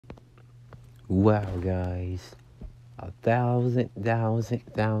Wow, guys. 1,000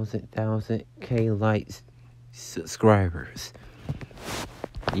 K likes, subscribers.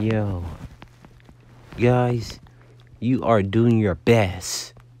 Yo. Guys, you are doing your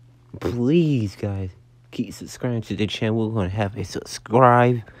best. Please, guys, keep subscribing to the channel. We're going to have a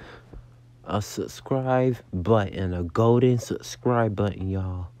subscribe button, a golden subscribe button,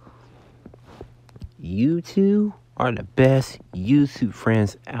 y'all. You two are the best YouTube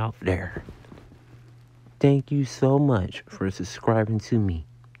friends out there. Thank you so much for subscribing to me.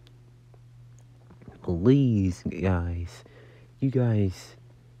 Please, guys, you guys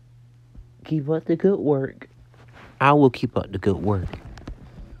keep up the good work. I will keep up the good work.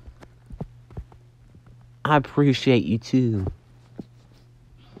 I appreciate you too.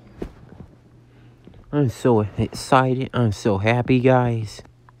 I'm so excited. I'm so happy, guys.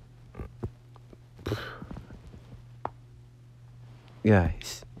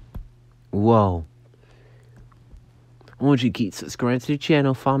 Guys. Whoa. I want you to keep subscribing to the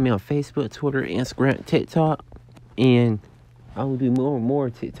channel. Follow me on Facebook, Twitter, Instagram, TikTok. And I will do more and more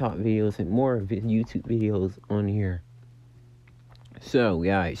TikTok videos and more YouTube videos on here. So,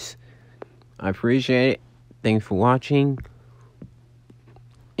 guys, I appreciate it. Thanks for watching.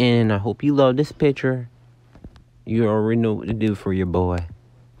 And I hope you love this picture. You already know what to do for your boy.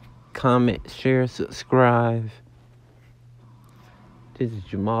 Comment, share, subscribe. This is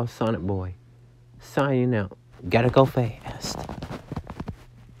Jamal Sonic Boy signing out. Gotta go fast.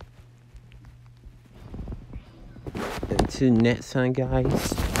 Until next time,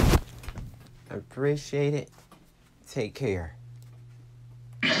 guys. I appreciate it. Take care.